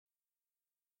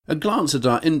A glance at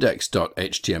our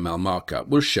index.html markup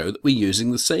will show that we're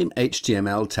using the same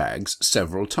HTML tags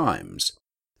several times.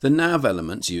 The nav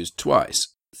elements used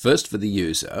twice, first for the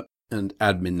user and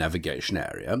admin navigation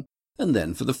area, and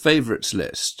then for the favorites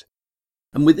list.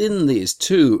 And within these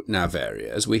two nav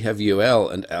areas we have UL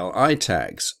and LI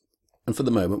tags, and for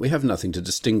the moment we have nothing to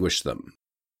distinguish them.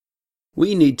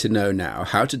 We need to know now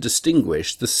how to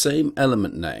distinguish the same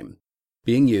element name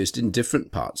being used in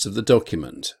different parts of the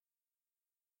document.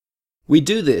 We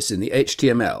do this in the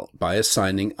HTML by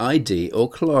assigning ID or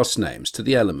class names to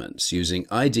the elements using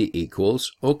ID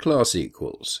equals or class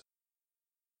equals.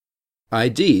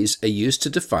 IDs are used to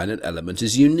define an element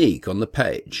as unique on the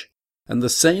page, and the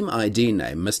same ID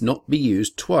name must not be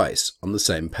used twice on the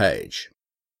same page.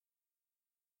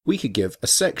 We could give a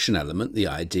section element the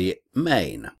ID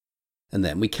main, and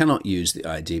then we cannot use the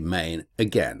ID main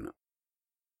again.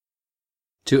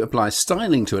 To apply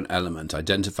styling to an element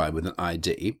identified with an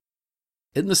ID,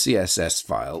 in the CSS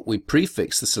file we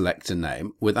prefix the selector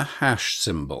name with a hash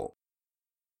symbol.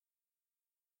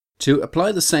 To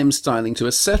apply the same styling to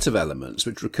a set of elements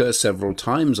which recur several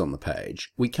times on the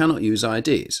page, we cannot use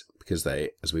IDs, because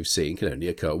they, as we've seen, can only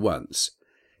occur once.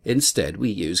 Instead, we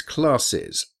use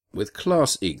classes, with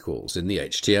class equals in the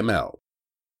HTML.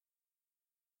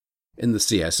 In the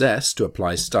CSS, to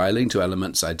apply styling to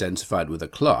elements identified with a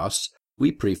class,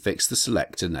 we prefix the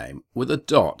selector name with a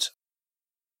dot.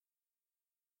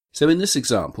 So in this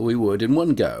example, we would, in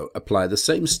one go, apply the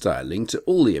same styling to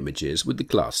all the images with the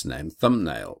class name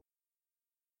thumbnail.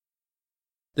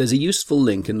 There's a useful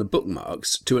link in the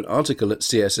bookmarks to an article at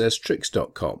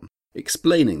csstricks.com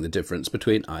explaining the difference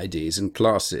between IDs and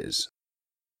classes.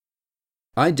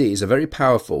 IDs are very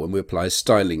powerful when we apply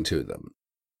styling to them,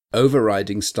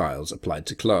 overriding styles applied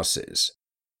to classes.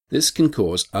 This can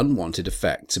cause unwanted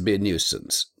effects and be a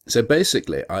nuisance, so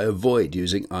basically I avoid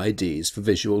using IDs for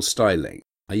visual styling.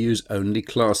 I use only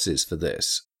classes for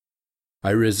this. I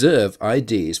reserve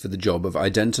IDs for the job of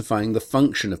identifying the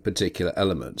function of particular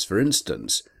elements, for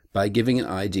instance, by giving an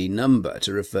ID number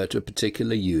to refer to a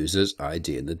particular user's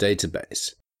ID in the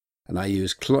database, and I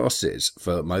use classes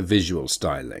for my visual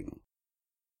styling.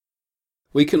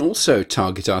 We can also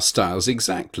target our styles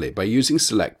exactly by using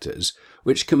selectors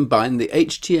which combine the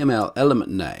HTML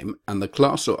element name and the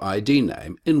class or ID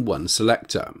name in one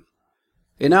selector.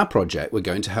 In our project, we're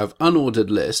going to have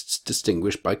unordered lists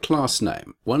distinguished by class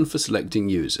name, one for selecting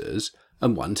users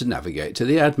and one to navigate to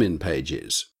the admin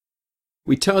pages.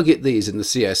 We target these in the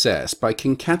CSS by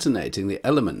concatenating the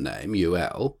element name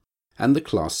UL and the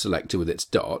class selector with its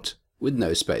dot, with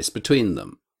no space between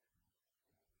them.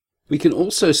 We can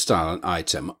also style an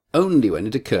item only when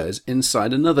it occurs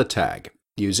inside another tag,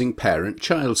 using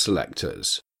parent-child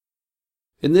selectors.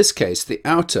 In this case, the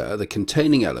outer, the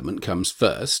containing element, comes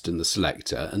first in the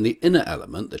selector, and the inner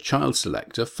element, the child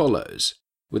selector, follows,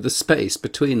 with a space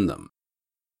between them.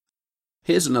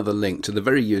 Here's another link to the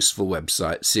very useful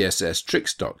website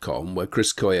csstricks.com, where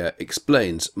Chris Coyer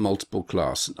explains multiple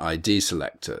class and ID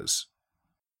selectors.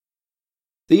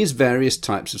 These various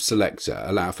types of selector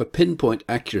allow for pinpoint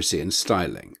accuracy in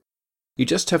styling. You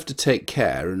just have to take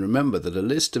care and remember that a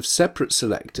list of separate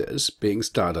selectors, being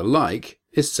styled alike,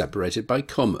 is separated by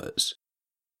commas.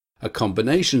 A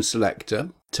combination selector,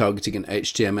 targeting an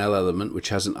HTML element which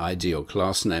has an ID or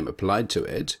class name applied to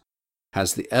it,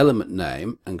 has the element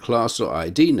name and class or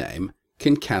ID name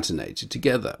concatenated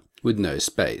together, with no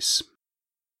space.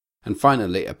 And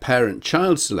finally, a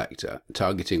parent-child selector,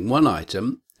 targeting one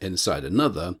item inside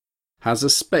another, has a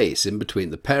space in between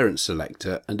the parent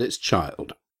selector and its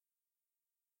child.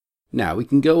 Now we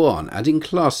can go on adding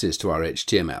classes to our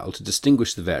HTML to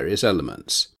distinguish the various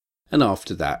elements, and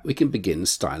after that we can begin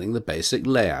styling the basic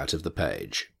layout of the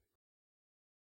page.